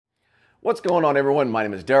What's going on, everyone? My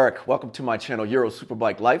name is Derek. Welcome to my channel,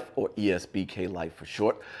 Superbike Life, or ESBKLife for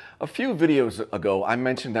short. A few videos ago, I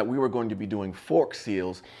mentioned that we were going to be doing fork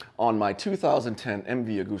seals on my 2010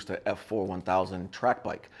 MV Agusta F4 1000 track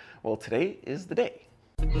bike. Well, today is the day.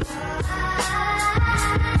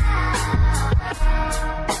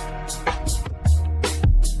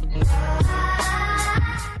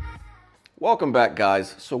 Welcome back,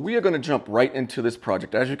 guys. So we are going to jump right into this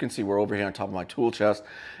project. As you can see, we're over here on top of my tool chest,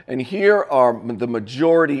 and here are the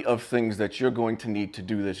majority of things that you're going to need to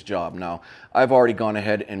do this job. Now, I've already gone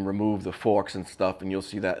ahead and removed the forks and stuff, and you'll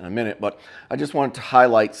see that in a minute, but I just wanted to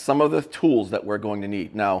highlight some of the tools that we're going to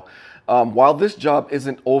need. Now, while this job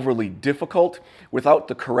isn't overly difficult, without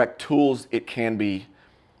the correct tools, it can be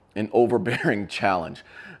an overbearing challenge.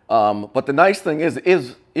 But the nice thing is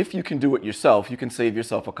if you can do it yourself, you can save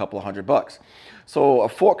yourself a couple of $100. So a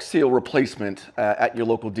fork seal replacement at your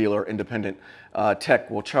local dealer, independent tech,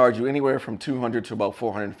 will charge you anywhere from $200 to about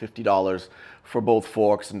 $450 for both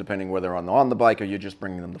forks, and depending whether on the bike or you're just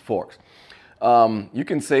bringing them the forks. You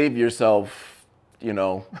can save yourself,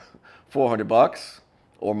 $400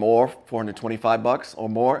 or more, $425 or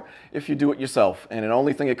more if you do it yourself. And the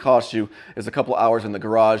only thing it costs you is a couple hours in the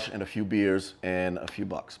garage and a few beers and a few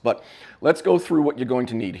bucks. But let's go through what you're going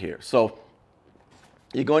to need here. So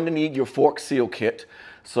you're going to need your fork seal kit.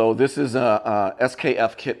 So this is a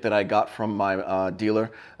SKF kit that I got from my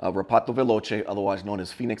dealer, Reparto Veloce, otherwise known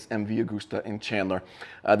as Phoenix MV Agusta in Chandler.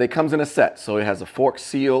 They comes in a set, so it has a fork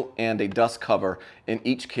seal and a dust cover in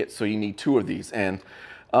each kit, so you need two of these. And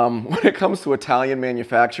when it comes to Italian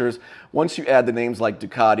manufacturers, once you add the names like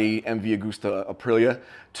Ducati, MV Agusta, Aprilia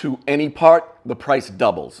to any part, the price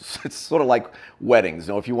doubles. It's sort of like weddings.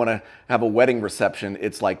 If you want to have a wedding reception,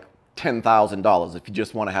 it's like $10,000. If you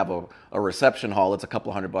just want to have a reception hall, it's a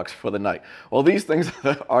couple $100 for the night. Well, these things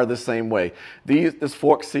are the same way. This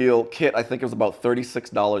fork seal kit, I think it was about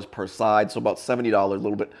 $36 per side, so about $70, a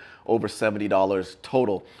little bit over $70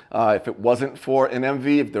 total. If it wasn't for an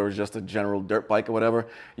MV, if there was just a general dirt bike or whatever,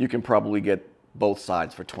 you can probably get both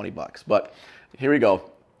sides for $20. But here we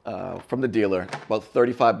go, from the dealer, about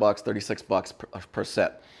 $35, $36 per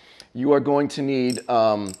set. You are going to need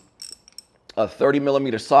a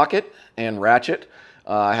 30mm socket and ratchet.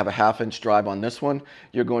 I have a 1/2-inch drive on this one.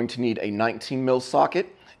 You're going to need a 19mm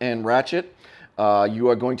socket and ratchet. You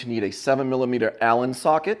are going to need a 7mm Allen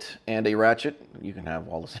socket and a ratchet. You can have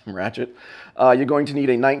all the same ratchet. You're going to need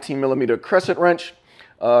a 19mm crescent wrench,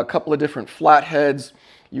 a couple of different flatheads.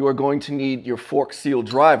 You are going to need your fork seal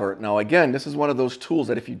driver. Now again, this is one of those tools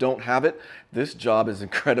that if you don't have it, this job is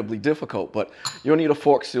incredibly difficult, but you'll need a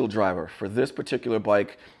fork seal driver. For this particular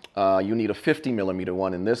bike, you need a 50mm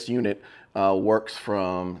one, and this unit works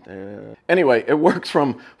from, anyway, it works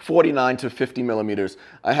from 49 to 50mm.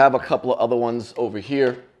 I have a couple of other ones over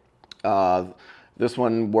here. This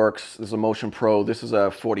one works, this is a Motion Pro. This is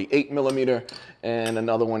a 48mm, and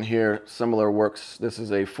another one here, similar, works. This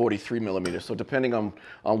is a 43mm. So depending on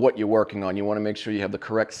what you're working on, you want to make sure you have the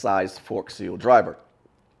correct size fork seal driver.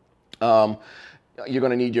 You're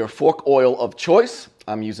going to need your fork oil of choice.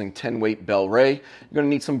 I'm using 10-weight Bel Ray. You're going to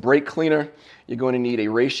need some brake cleaner. You're going to need a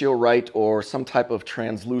ratio right or some type of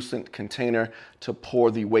translucent container to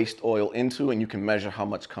pour the waste oil into, and you can measure how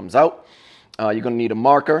much comes out. You're going to need a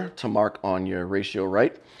marker to mark on your ratio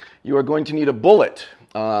right. You are going to need a bullet.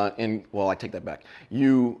 Well, I take that back.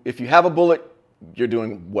 If you have a bullet, you're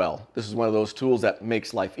doing well. This is one of those tools that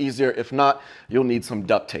makes life easier. If not, you'll need some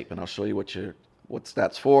duct tape, and I'll show you what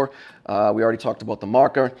that's for. We already talked about the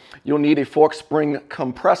marker. You'll need a fork spring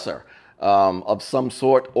compressor of some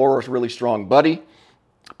sort, or a really strong buddy,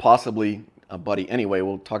 possibly a buddy anyway.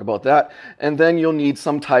 We'll talk about that. And then you'll need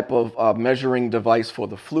some type of measuring device for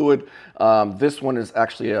the fluid. This one is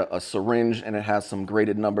actually a syringe, and it has some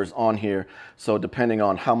graded numbers on here. So depending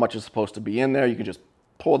on how much is supposed to be in there, you can just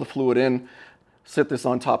pour the fluid in, sit this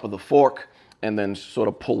on top of the fork, and then sort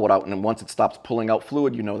of pull it out. And then once it stops pulling out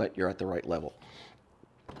fluid, you know that you're at the right level.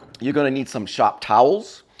 You're going to need some shop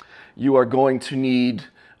towels. You are going to need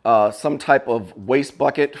some type of waste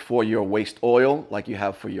bucket for your waste oil, like you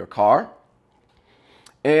have for your car.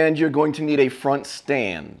 And you're going to need a front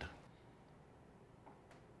stand.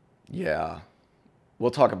 Yeah,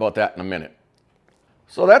 we'll talk about that in a minute.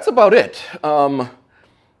 So that's about it.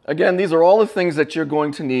 Again, these are all the things that you're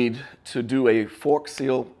going to need to do a fork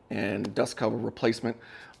seal and dust cover replacement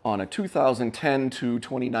on a 2010 to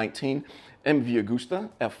 2019 MV Agusta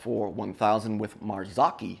F4 1000 with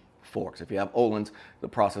Marzocchi forks. If you have Öhlins, the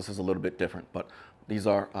process is a little bit different, but this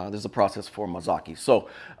is a process for Marzocchi. So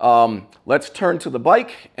let's turn to the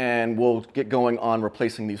bike, and we'll get going on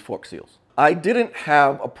replacing these fork seals. I didn't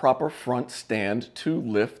have a proper front stand to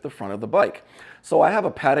lift the front of the bike. So I have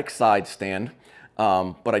a paddock side stand,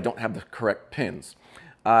 but I don't have the correct pins.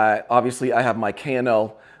 Obviously, I have my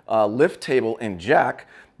K&L lift table and jack,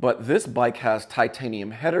 but this bike has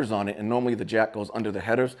titanium headers on it, and normally the jack goes under the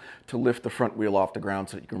headers to lift the front wheel off the ground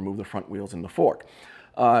so that you can remove the front wheels in the fork.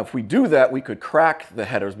 If we do that, we could crack the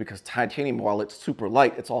headers because titanium, while it's super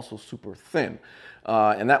light, it's also super thin.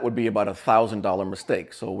 And that would be about a $1,000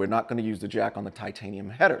 mistake. So we're not going to use the jack on the titanium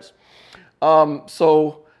headers.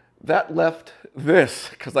 So that left this,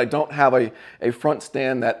 because I don't have a front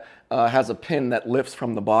stand that has a pin that lifts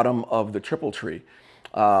from the bottom of the triple tree.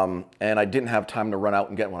 And I didn't have time to run out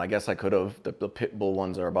and get one. I guess I could have. The pit bull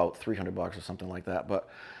ones are about $300 or something like that. But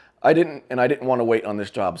I didn't, and I didn't want to wait on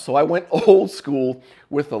this job. So I went old school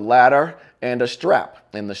with a ladder and a strap.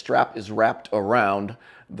 And the strap is wrapped around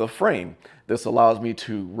the frame. This allows me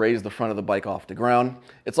to raise the front of the bike off the ground.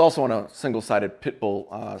 It's also on a single-sided pit bull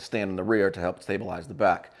stand in the rear to help stabilize the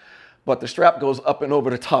back. But the strap goes up and over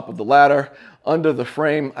the top of the ladder. Under the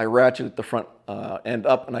frame, I ratchet the front end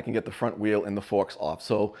up, and I can get the front wheel and the forks off.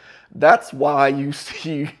 So that's why you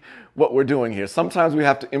see what we're doing here. Sometimes we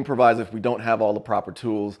have to improvise if we don't have all the proper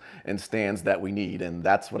tools and stands that we need, and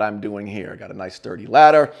that's what I'm doing here. I got a nice sturdy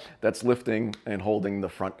ladder that's lifting and holding the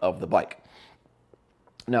front of the bike.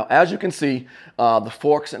 Now, as you can see, the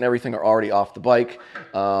forks and everything are already off the bike.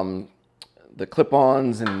 The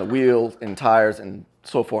clip-ons and the wheels and tires and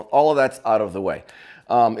so forth, all of that's out of the way.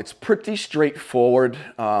 It's pretty straightforward.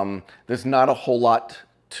 There's not a whole lot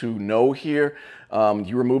to know here.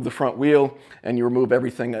 You remove the front wheel and you remove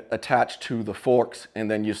everything attached to the forks, and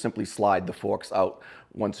then you simply slide the forks out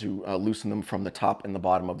once you loosen them from the top and the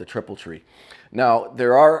bottom of the triple tree. Now,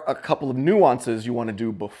 there are a couple of nuances you want to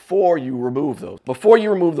do before you remove those. Before you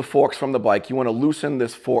remove the forks from the bike, you want to loosen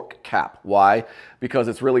this fork cap. Why? Because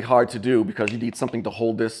it's really hard to do, because you need something to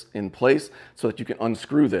hold this in place so that you can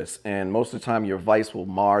unscrew this, and most of the time your vise will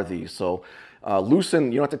mar these. So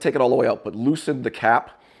loosen, you don't have to take it all the way out, but loosen the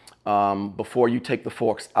cap before you take the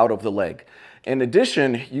forks out of the leg. In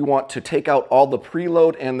addition, you want to take out all the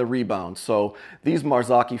preload and the rebound. So these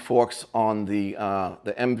Marzocchi forks on the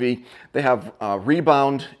MV, they have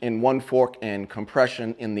rebound in one fork and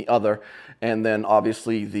compression in the other, and then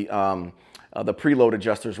obviously the preload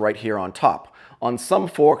adjusters right here on top. On some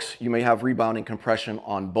forks, you may have rebound and compression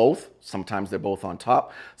on both. Sometimes they're both on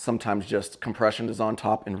top. Sometimes just compression is on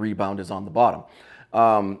top and rebound is on the bottom.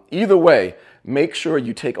 Either way, make sure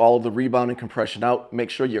you take all of the rebound and compression out. Make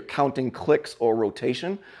sure you're counting clicks or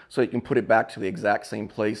rotation so you can put it back to the exact same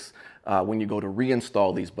place when you go to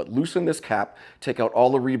reinstall these. But loosen this cap, take out all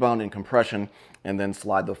the rebound and compression, and then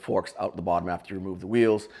slide the forks out the bottom after you remove the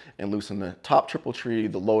wheels, and loosen the top triple tree,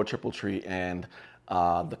 the lower triple tree, and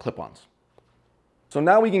the clip-ons. So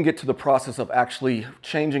now we can get to the process of actually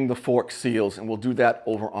changing the fork seals, and we'll do that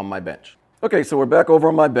over on my bench. Okay, so we're back over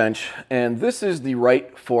on my bench, and this is the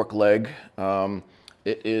right fork leg.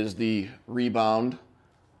 It is the rebound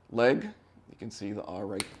leg. You can see the R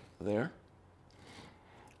right there.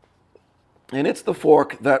 And it's the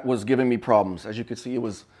fork that was giving me problems. As you can see, it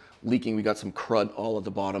was leaking. We got some crud all at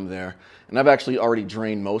the bottom there. And I've actually already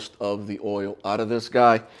drained most of the oil out of this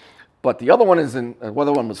guy. But the other one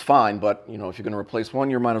was fine, but you know, if you're going to replace one,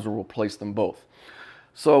 you might as well replace them both.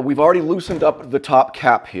 So we've already loosened up the top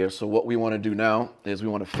cap here. So what we want to do now is we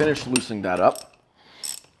want to finish loosening that up.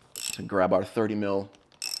 So grab our 30 mil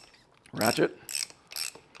ratchet.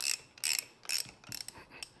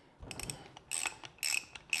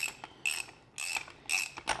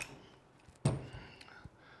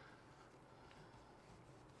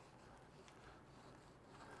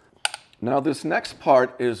 Now this next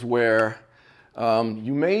part is where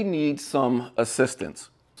you may need some assistance.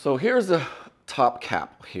 So here's the top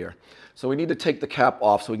cap here. So we need to take the cap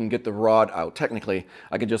off so we can get the rod out. Technically,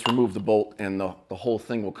 I could just remove the bolt and the whole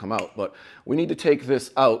thing will come out, but we need to take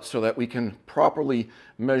this out so that we can properly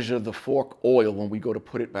measure the fork oil when we go to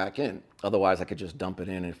put it back in. Otherwise, I could just dump it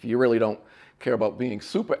in. If you really don't care about being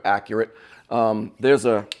super accurate, there's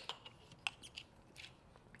a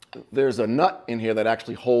nut in here that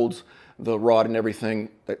actually holds the rod and everything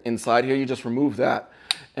inside here. You just remove that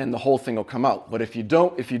and the whole thing will come out. But if you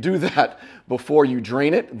do that before you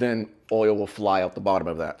drain it, then oil will fly out the bottom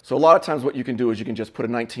of that. So a lot of times what you can do is you can just put a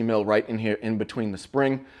 19 mil right in here in between the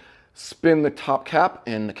spring, spin the top cap,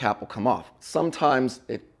 and the cap will come off. Sometimes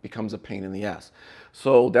it becomes a pain in the ass.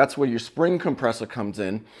 So that's where your spring compressor comes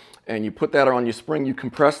in, and you put that on your spring, you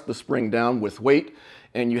compress the spring down with weight,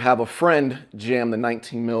 and you have a friend jam the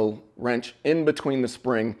 19 mil wrench in between the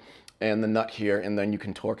spring and the nut here, and then you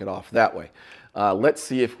can torque it off that way. Let's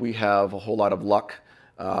see if we have a whole lot of luck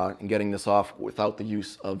and getting this off without the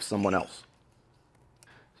use of someone else.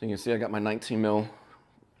 So you can see I got my 19 mil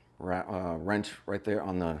wrench right there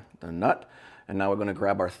on the nut. And now we're going to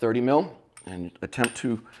grab our 30 mil and attempt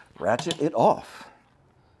to ratchet it off.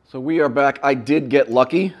 So we are back. I did get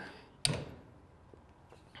lucky.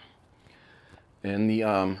 And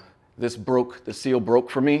the seal broke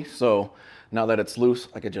for me. So now that it's loose,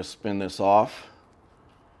 I could just spin this off.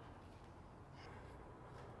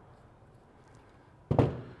 Get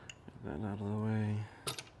that out of the way.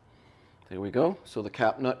 There we go. So the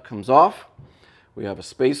cap nut comes off. We have a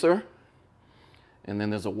spacer. And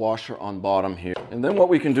then there's a washer on bottom here. And then what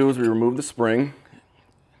we can do is we remove the spring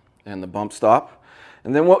and the bump stop.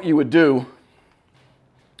 And then what you would do,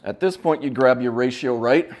 at this point, you'd grab your ratio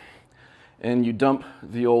right and you dump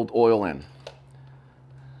the old oil in.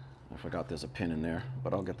 I forgot there's a pin in there,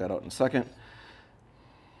 but I'll get that out in a second.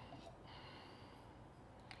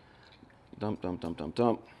 Dump, dump, dump, dump,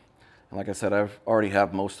 dump. And like I said, I already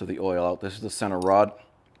have most of the oil out. This is the center rod.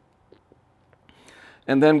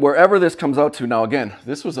 And then wherever this comes out to, now again,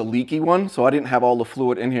 this was a leaky one, so I didn't have all the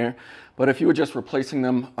fluid in here. But if you were just replacing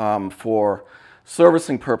them for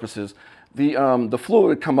servicing purposes, the fluid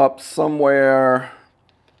would come up somewhere,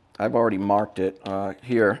 I've already marked it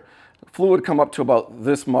here. The fluid would come up to about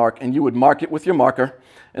this mark, and you would mark it with your marker,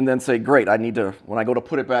 and then say, great, I need to, when I go to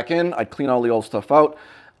put it back in, I'd clean all the old stuff out.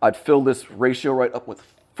 I'd fill this ratio right up with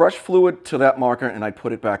fresh fluid to that marker, and I'd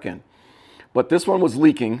put it back in. But this one was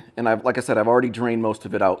leaking, and like I said, I've already drained most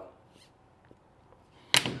of it out.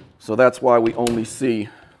 So that's why we only see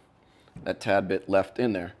a tad bit left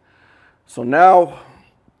in there. So now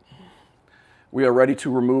we are ready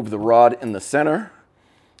to remove the rod in the center.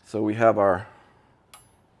 So we have our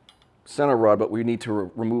center rod, but we need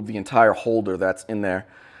to remove the entire holder that's in there.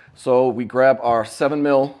 So we grab our 7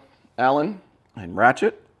 mil Allen and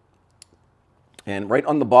ratchet. And right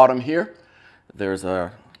on the bottom here, there's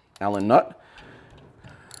a Allen nut.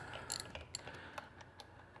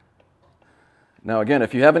 Now again,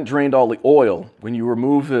 if you haven't drained all the oil, when you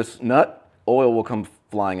remove this nut, oil will come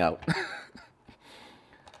flying out.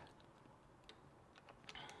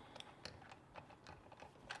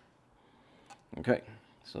 Okay,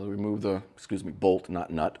 so remove the, bolt, not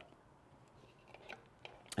nut.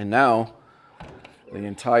 And now the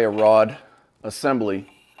entire rod assembly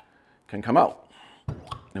can come out,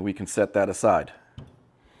 and we can set that aside.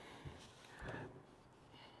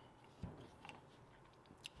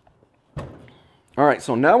 All right,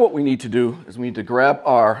 so now what we need to do is we need to grab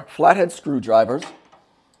our flathead screwdrivers.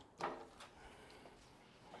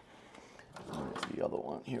 Where's the other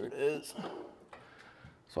one? Here it is.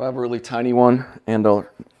 So I have a really tiny one, and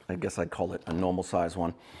I guess I'd call it a normal size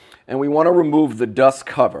one. And we want to remove the dust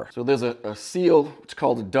cover. So there's a seal, it's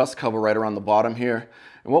called a dust cover, right around the bottom here.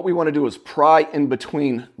 And what we want to do is pry in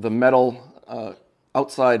between the metal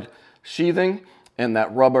outside sheathing and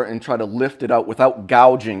that rubber and try to lift it out without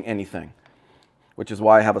gouging anything, which is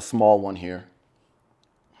why I have a small one here.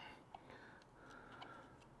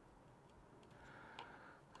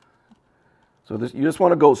 So you just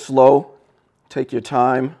want to go slow, take your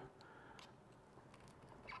time.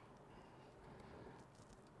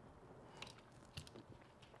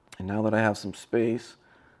 And now that I have some space,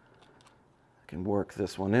 I can work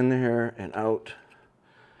this one in there and out,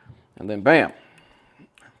 and then bam,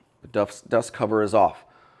 the dust cover is off.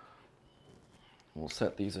 We'll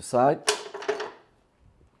set these aside.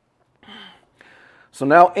 So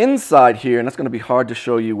now inside here, and that's going to be hard to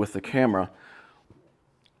show you with the camera,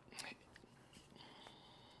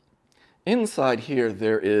 inside here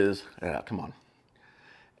there is,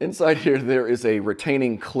 inside here there is a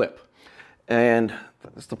retaining clip. And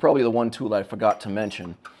it's probably the one tool I forgot to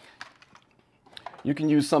mention. You can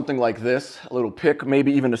use something like this, a little pick,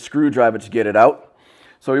 maybe even a screwdriver to get it out.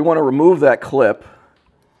 So we want to remove that clip.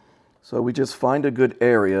 So we just find a good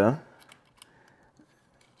area,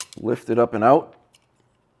 lift it up and out,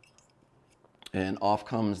 and off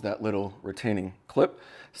comes that little retaining clip.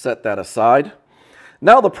 Set that aside.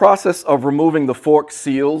 Now the process of removing the fork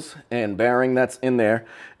seals and bearing that's in there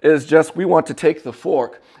is just, we want to take the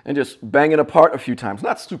fork and just bang it apart a few times.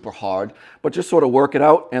 Not super hard, but just sort of work it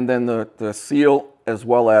out, and then the seal as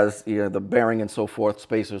well as the bearing and so forth,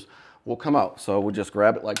 spacers, will come out. So we'll just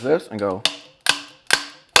grab it like this and go,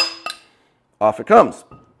 off it comes.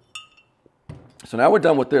 So now we're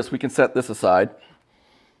done with this. We can set this aside.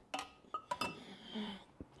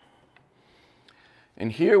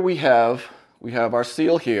 And here we have our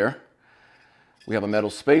seal here. We have a metal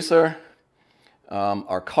spacer,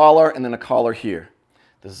 our collar, and then a collar here.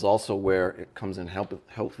 This is also where it comes in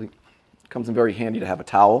comes in very handy to have a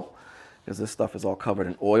towel, because this stuff is all covered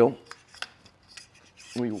in oil.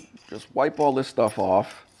 we just wipe all this stuff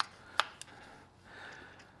off.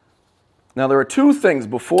 Now there are two things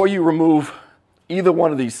before you remove either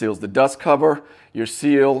one of these seals, the dust cover, your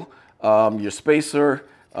seal, your spacer,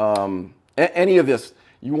 any of this.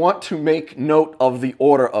 You want to make note of the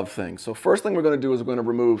order of things. So first thing we're going to do is we're going to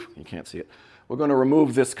remove, you can't see it, we're going to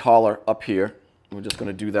remove this collar up here. We're just going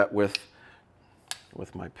to do that with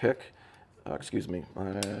my pick, my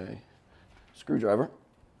screwdriver.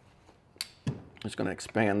 I'm just going to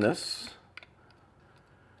expand this.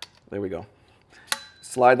 There we go.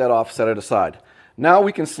 Slide that off, set it aside. Now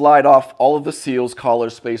we can slide off all of the seals,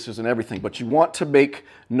 collars, spacers, and everything, but you want to make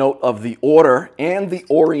note of the order and the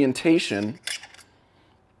orientation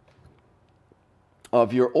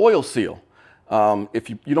of your oil seal. If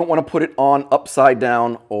you don't want to put it on upside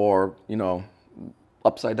down or,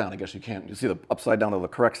 upside down, I guess you can't. You see the upside down or the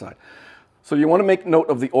correct side. So you want to make note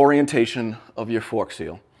of the orientation of your fork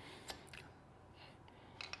seal.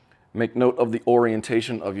 Make note of the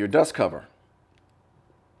orientation of your dust cover.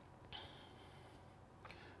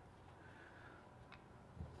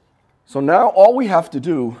 So now all we have to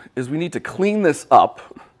do is we need to clean this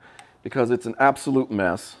up because it's an absolute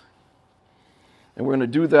mess. And we're going to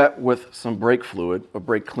do that with some brake fluid, or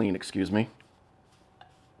brake clean, excuse me.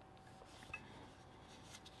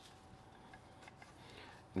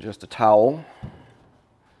 And just a towel.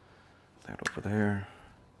 That over there.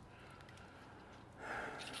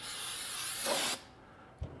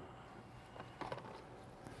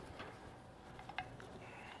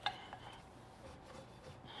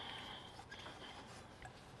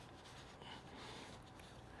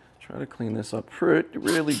 Try to clean this up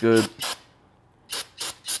really good.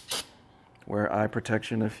 Wear eye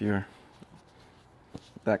protection if you're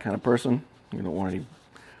that kind of person. You don't want any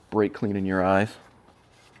brake clean in your eyes.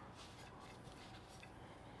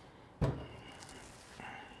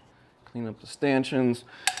 Clean up the stanchions.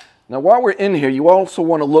 Now while we're in here, you also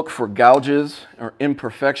want to look for gouges or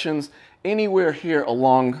imperfections anywhere here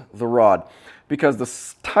along the rod, because the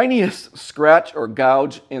tiniest scratch or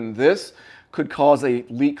gouge in this could cause a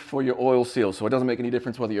leak for your oil seal. So it doesn't make any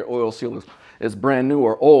difference whether your oil seal is brand new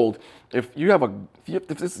or old. If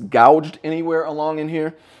this is gouged anywhere along in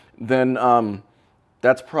here, then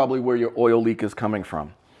that's probably where your oil leak is coming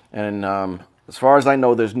from. And as far as I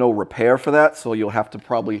know, there's no repair for that, so you'll have to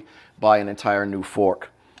probably buy an entire new fork.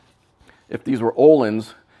 If these were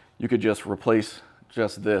Öhlins, you could just replace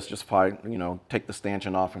just this, just by, take the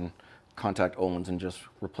stanchion off and contact Öhlins and just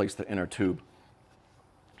replace the inner tube.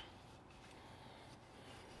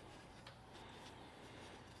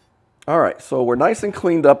 All right, so we're nice and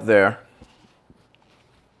cleaned up there.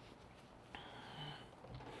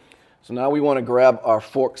 So now we want to grab our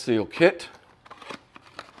fork seal kit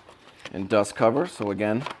and dust cover. So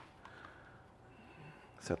again,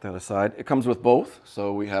 set that aside. It comes with both.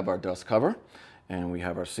 So we have our dust cover and we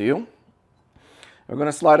have our seal. We're going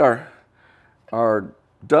to slide our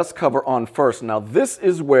dust cover on first. Now this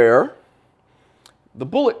is where the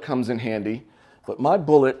bullet comes in handy, but my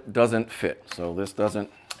bullet doesn't fit. So this doesn't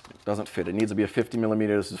fit. It needs to be a 50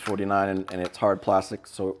 millimeter. This is 49, and it's hard plastic,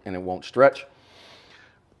 and it won't stretch.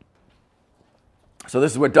 So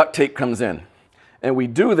this is where duct tape comes in. And we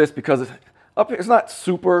do this because up here, it's not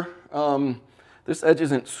super, this edge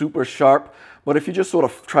isn't super sharp, but if you just sort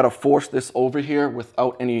of try to force this over here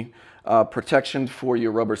without any protection for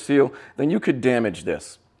your rubber seal, then you could damage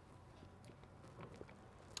this.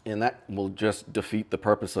 And that will just defeat the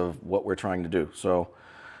purpose of what we're trying to do. So,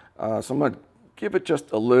 I'm going to give it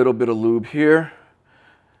just a little bit of lube here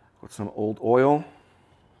with some old oil.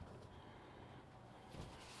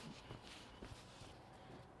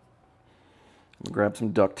 Grab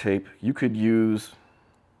some duct tape. You could use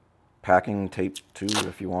packing tape too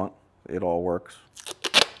if you want. It all works.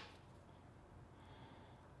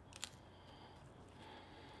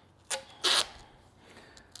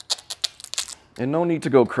 And no need to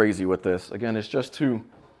go crazy with this. Again, it's just to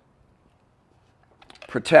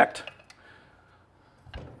protect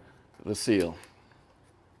the seal.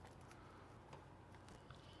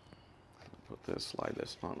 Put this, slide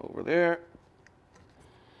this on over there.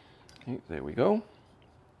 Okay, there we go.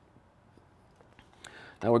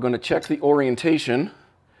 Now we're going to check the orientation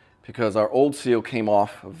because our old seal came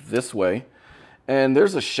off of this way. And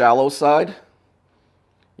there's a shallow side.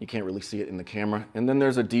 You can't really see it in the camera. And then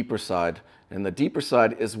there's a deeper side. And the deeper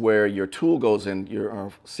side is where your tool goes in,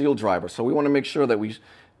 your seal driver. So we want to make sure that we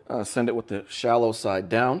send it with the shallow side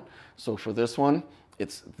down. So for this one,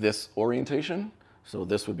 it's this orientation. So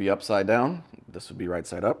this would be upside down. This would be right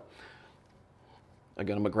side up.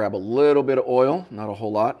 Again, I'm going to grab a little bit of oil, not a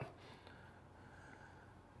whole lot.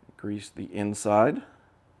 Grease the inside.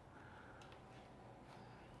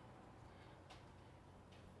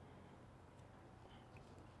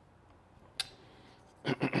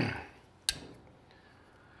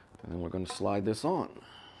 And we're going to slide this on.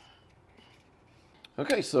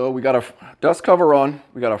 Okay, so we got our dust cover on,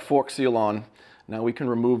 we got our fork seal on. Now we can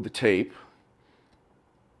remove the tape.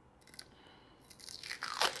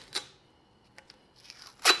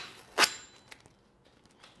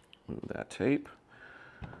 Remove that tape.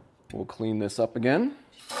 We'll clean this up again.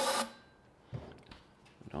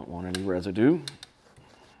 Don't want any residue.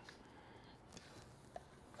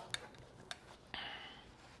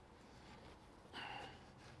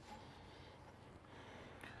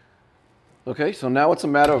 Okay, so now it's a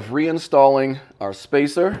matter of reinstalling our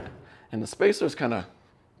spacer, and the spacer is kind of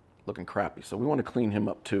looking crappy, so we want to clean him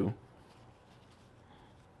up too.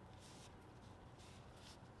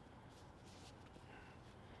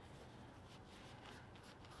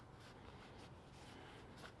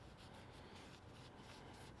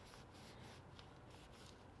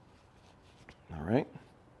 All right,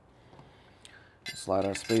 slide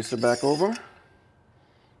our spacer back over.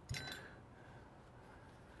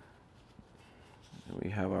 We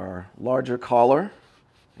have our larger collar.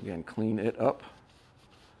 Again, clean it up.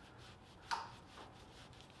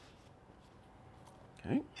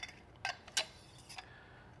 Okay.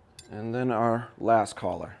 And then our last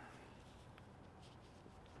collar.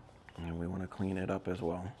 And we want to clean it up as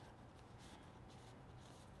well.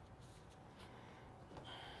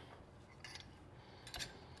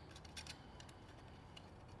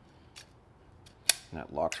 And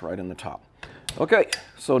that locks right in the top. Okay,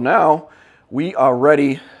 so now we are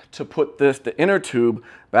ready to put the inner tube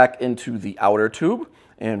back into the outer tube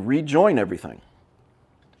and rejoin everything.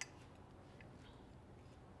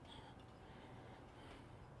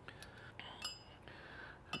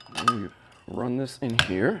 We run this in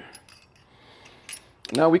here.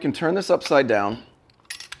 Now we can turn this upside down,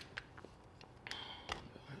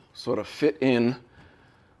 sort of fit in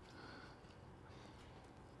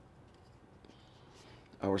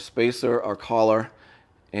our spacer, our collar,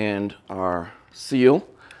 and our seal.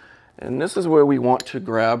 And this is where we want to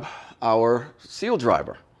grab our seal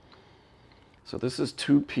driver. So this is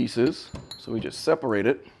 2 pieces, so we just separate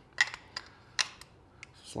it.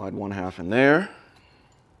 Slide 1/2 in there.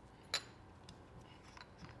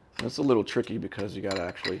 It's a little tricky because you got to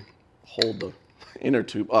actually hold the inner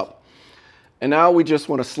tube up. And now we just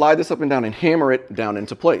want to slide this up and down and hammer it down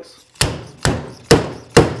into place.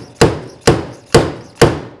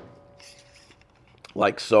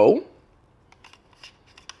 Like so.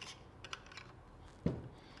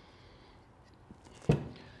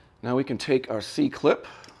 Now we can take our C-clip,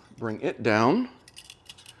 bring it down,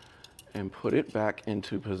 and put it back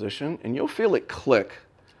into position, and you'll feel it click.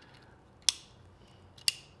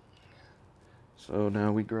 So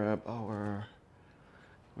now we grab our,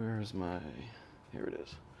 here it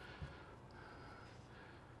is,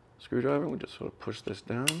 screwdriver. We just sort of push this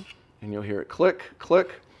down, and you'll hear it click,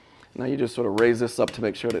 click. Now you just sort of raise this up to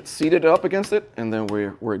make sure that it's seated up against it, and then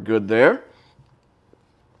we're good there.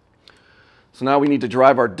 So now we need to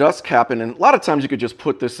drive our dust cap in, and a lot of times you could just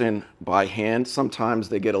put this in by hand. Sometimes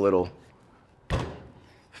they get a little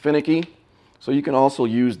finicky, so you can also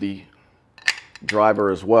use the driver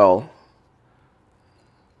as well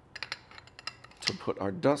to put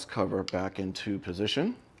our dust cover back into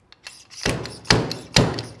position.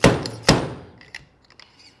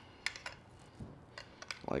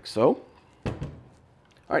 Like so. All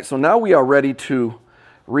right, so now we are ready to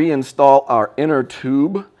reinstall our inner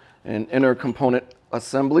tube and inner component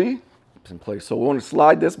assembly. It's in place. So we want to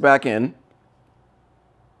slide this back in.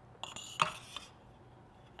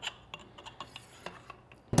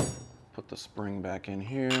 Put the spring back in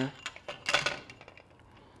here.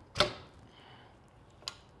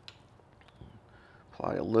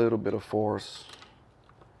 Apply a little bit of force.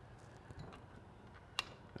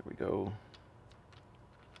 There we go.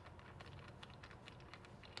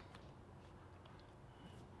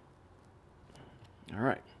 All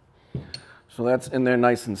right, so that's in there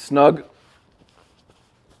nice and snug.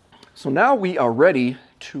 So now we are ready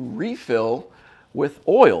to refill with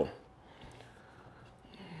oil.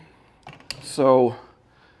 So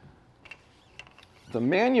the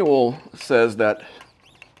manual says that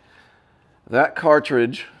that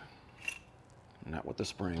cartridge, not with the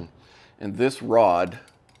spring, and this rod,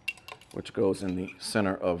 which goes in the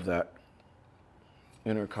center of that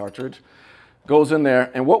inner cartridge, goes in there,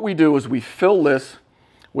 and what we do is we fill this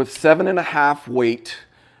with 7.5 weight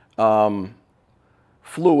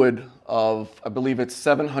fluid of, I believe it's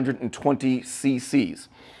 720 cc's.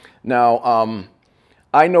 Now,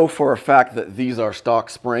 I know for a fact that these are stock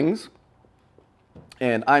springs,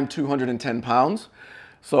 and I'm 210 pounds,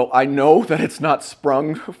 so I know that it's not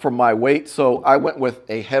sprung from my weight, so I went with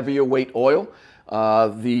a heavier weight oil,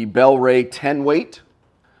 the Bel-Ray 10 weight.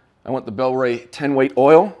 I want the Bel-Ray 10 weight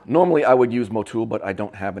oil. Normally I would use Motul, but I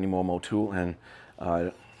don't have any more Motul, and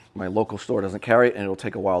my local store doesn't carry it, and it'll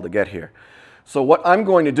take a while to get here. So what I'm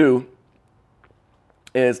going to do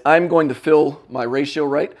is I'm going to fill my ratio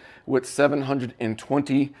right with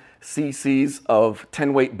 720 cc's of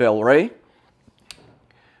 10 weight Bel-Ray.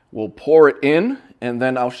 We'll pour it in, and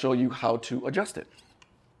then I'll show you how to adjust it.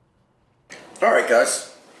 All right,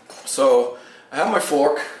 guys. So I have my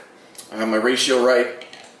fork, I have my ratio right,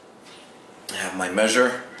 I have my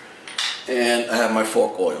measure, and I have my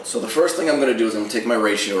fork oil. So the first thing I'm going to do is I'm going to take my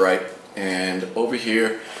ratio right, and over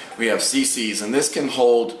here we have cc's, and this can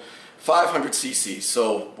hold 500 cc's.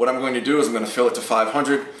 So what I'm going to do is I'm going to fill it to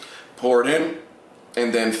 500, pour it in,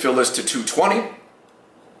 and then fill this to 220.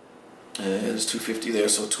 There's 250 there,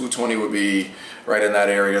 so 220 would be right in that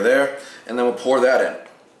area there, and then we'll pour that in.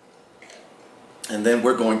 And then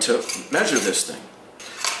we're going to measure this thing.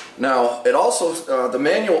 Now, it also, the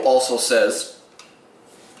manual also says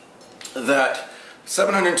that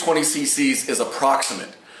 720 cc's is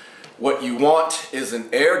approximate. What you want is an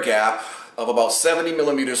air gap of about 70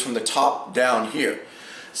 millimeters from the top down here.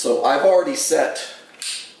 So I've already set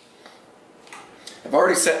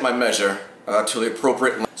my measure to the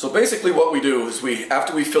appropriate length. So basically what we do is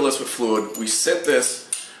after we fill this with fluid, we sit this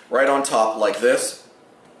right on top like this.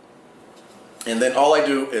 And then all I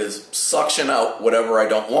do is suction out whatever I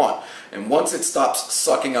don't want. And once it stops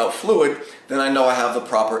sucking out fluid, then I know I have the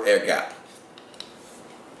proper air gap.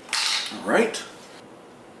 All right.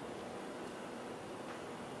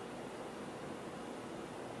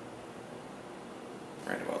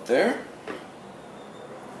 Right about there.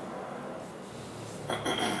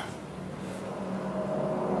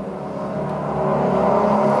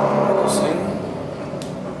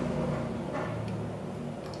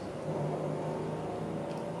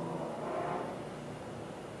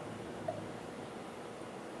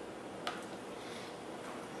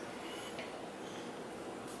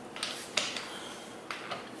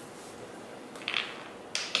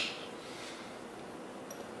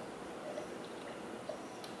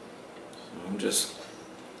 I'm just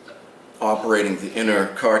operating the inner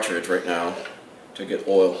cartridge right now to get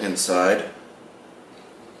oil inside.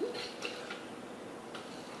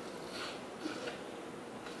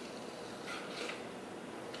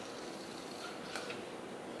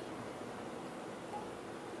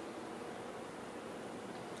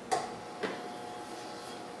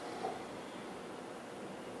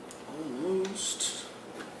 Almost.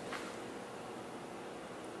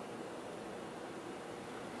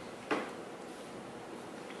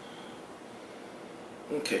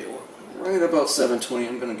 Okay, well, right about 720,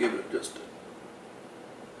 I'm going to give it just a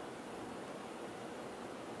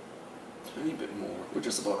tiny bit more. We're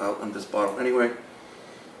just about out on this bottle anyway.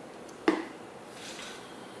 I'm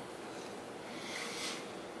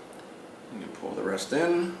going to pour the rest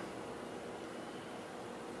in.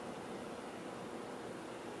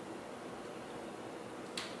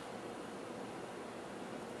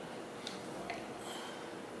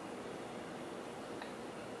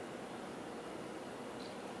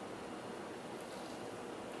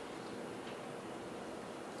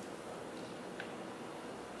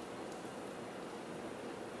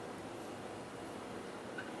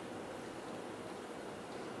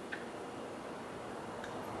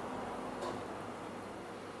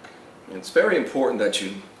 It's very important that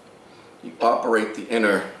you operate the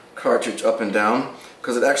inner cartridge up and down,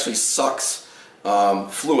 because it actually sucks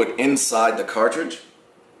fluid inside the cartridge.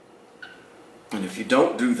 And if you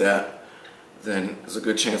don't do that, then there's a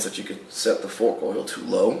good chance that you could set the fork oil too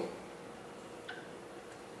low.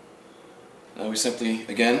 Now we simply,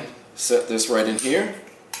 again, set this right in here.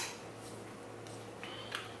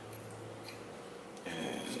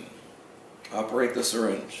 And operate the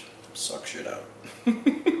syringe. Suck shit out.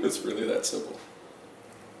 It's really that simple.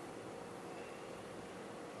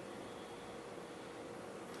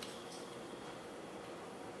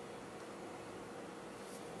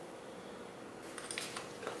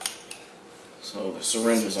 So the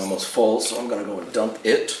syringe is almost full, so I'm going to go and dump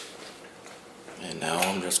it. And now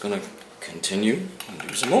I'm just going to continue and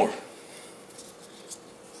do some more.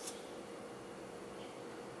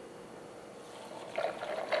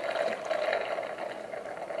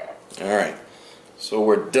 Alright, so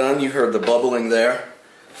we're done. You heard the bubbling there.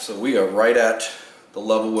 So we are right at the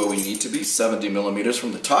level where we need to be, 70 millimeters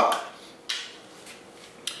from the top.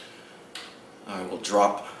 I will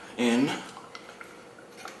drop in.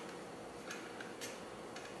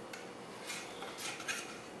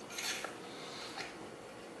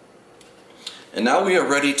 And now we are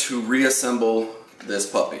ready to reassemble this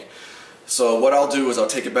puppy. So what I'll do is I'll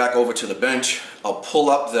take it back over to the bench, I'll pull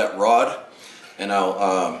up that rod, and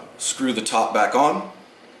I'll screw the top back on,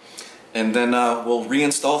 and then we'll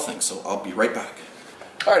reinstall things. So I'll be right back.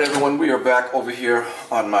 All right, everyone, we are back over here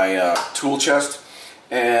on my tool chest,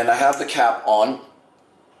 and I have the cap on.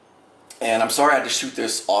 And I'm sorry I had to shoot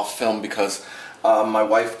this off film because my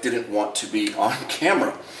wife didn't want to be on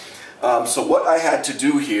camera. So what I had to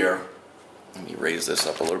do here, let me raise this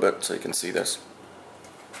up a little bit so you can see this.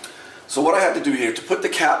 So what I had to do here to put the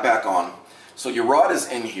cap back on, so your rod is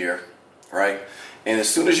in here, right? And as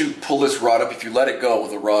soon as you pull this rod up, if you let it go,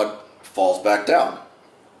 the rod falls back down.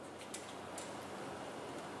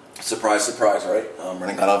 Surprise, surprise, right? I'm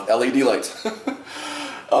running out of LED lights.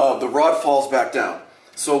 The rod falls back down.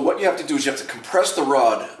 So what you have to do is you have to compress the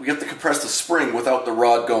rod. You have to compress the spring without the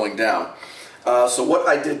rod going down. So what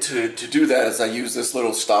I did to do that is I use this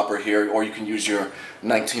little stopper here, or you can use your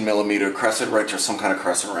 19mm crescent wrench or some kind of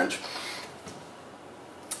crescent wrench.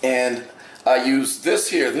 And I use this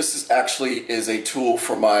here. This is a tool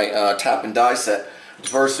for my tap and die set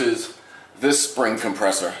versus this spring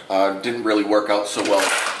compressor. Didn't really work out so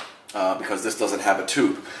well because this doesn't have a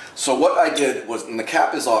tube. So what I did was, and the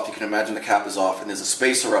cap is off, you can imagine the cap is off, and there's a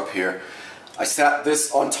spacer up here. I sat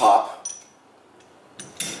this on top,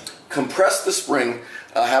 compressed the spring,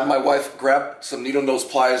 have my wife grab some needle nose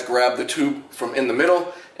pliers, grab the tube from in the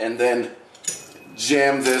middle, and then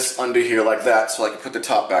jam this under here like that so I can put the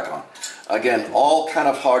top back on. Again, all kind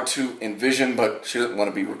of hard to envision, but she doesn't want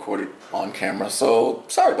to be recorded on camera, so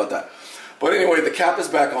sorry about that. But anyway, the cap is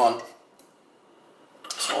back on.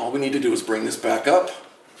 So all we need to do is bring this back up.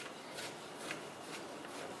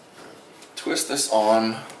 Twist this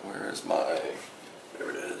on. Where is my... There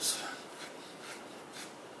it is.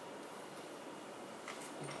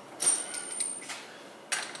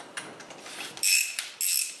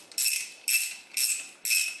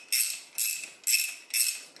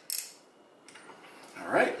 All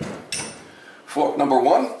right. Fork number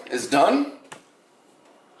 1 is done.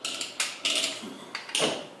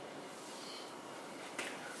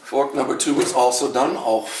 Fork number 2 is also done,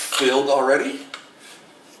 all filled already.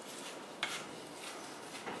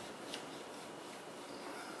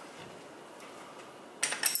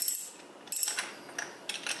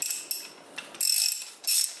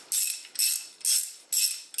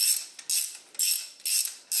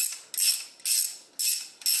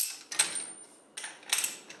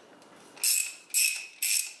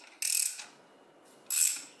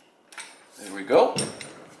 There we go.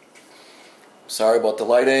 Sorry about the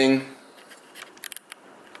lighting.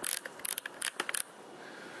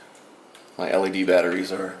 My LED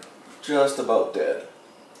batteries are just about dead.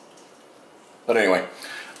 But anyway,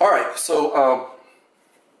 all right, so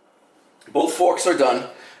both forks are done.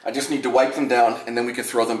 I just need to wipe them down and then we can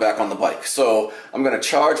throw them back on the bike. So I'm going to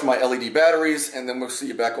charge my LED batteries and then we'll see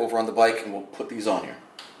you back over on the bike and we'll put these on here.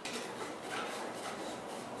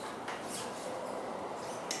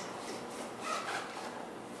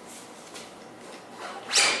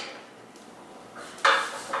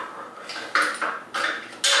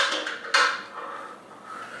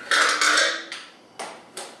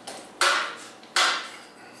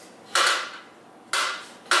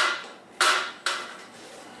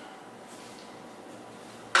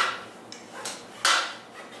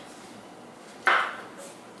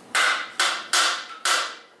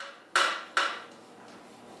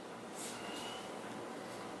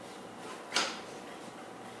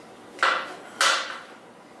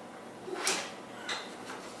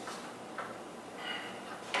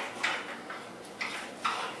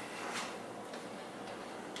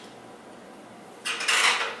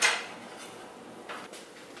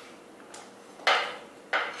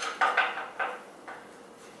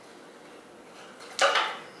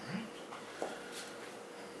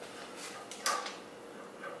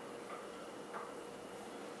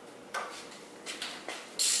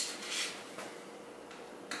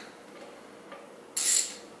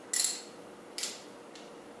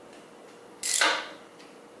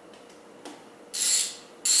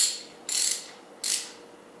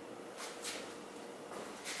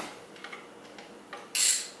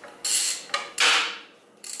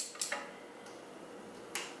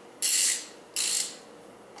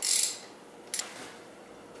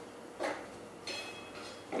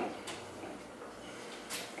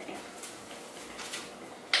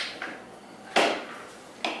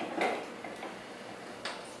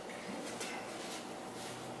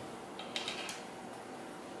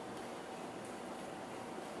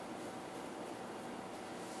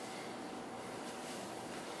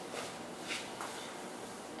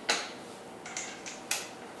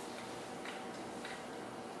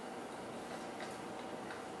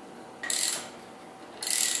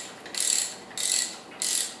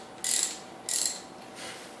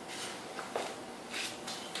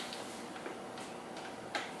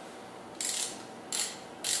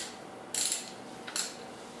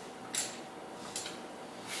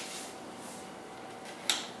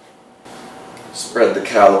 Spread the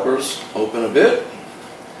calipers open a bit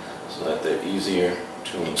so that they're easier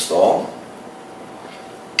to install.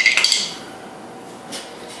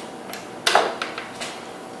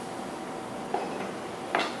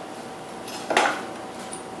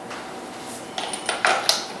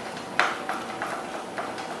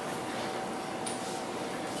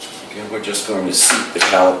 Again, we're just going to seat the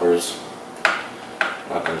calipers.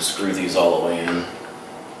 Not going to screw these all the way in.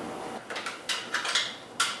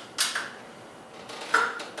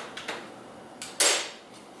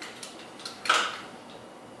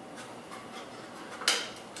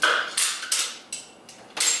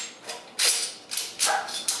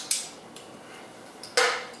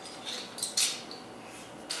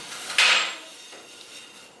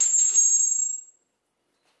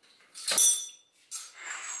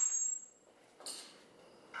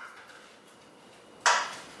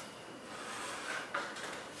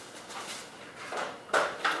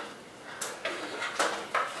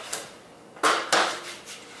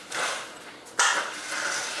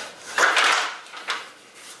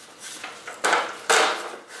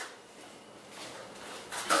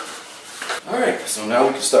 Alright, so now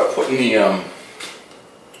we can start putting the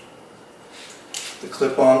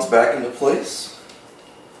clip-ons back into place.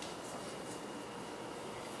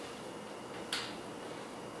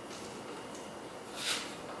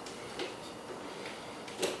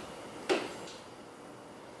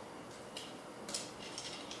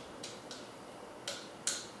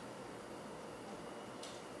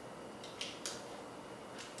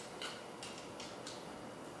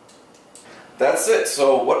 That's it.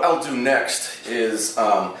 So what I'll do next is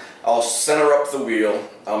I'll center up the wheel.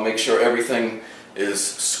 I'll make sure everything is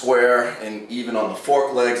square and even on the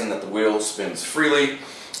fork legs and that the wheel spins freely.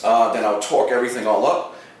 Then I'll torque everything all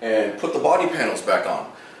up and put the body panels back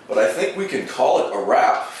on. But I think we can call it a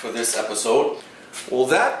wrap for this episode. Well,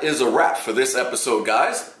 that is a wrap for this episode,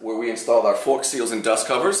 guys, where we installed our fork seals and dust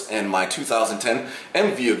covers and my 2010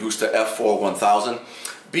 MV Agusta F4 1000.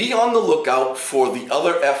 Be on the lookout for the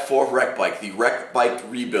other F4 rec bike, the rec bike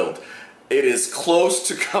rebuild. It is close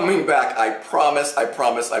to coming back. I promise, I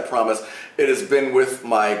promise, I promise. It has been with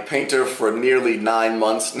my painter for nearly 9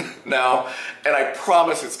 months now, and I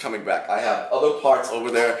promise it's coming back. I have other parts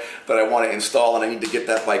over there that I want to install, and I need to get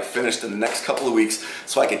that bike finished in the next couple of weeks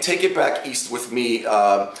so I can take it back east with me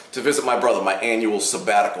to visit my brother, my annual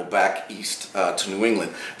sabbatical back east to New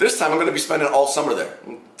England. This time I'm going to be spending all summer there.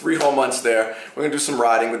 3 whole months there. We're going to do some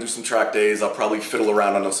riding, we're going to do some track days. I'll probably fiddle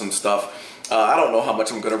around on some stuff. I don't know how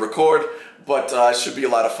much I'm going to record, but it should be a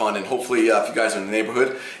lot of fun, and hopefully if you guys are in the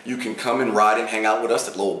neighborhood, you can come and ride and hang out with us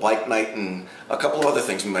at a little bike night and a couple of other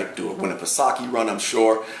things. We might do a Winnipesaukee run, I'm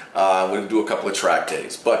sure. We're going to do a couple of track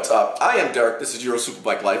days. But I am Derek, this is Euro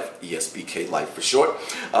Superbike Life, ESBKLife for short.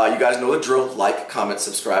 You guys know the drill, like, comment,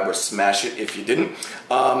 subscribe, or smash it if you didn't.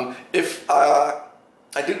 If I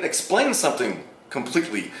didn't explain something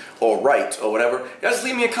completely or right or whatever, just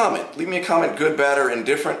leave me a comment. Leave me a comment, good, bad, or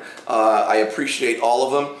indifferent. I appreciate all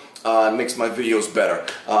of them. It makes my videos better.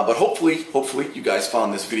 But hopefully you guys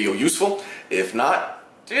found this video useful. If not,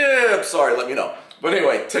 yeah, I'm sorry, let me know. But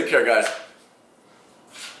anyway, take care, guys.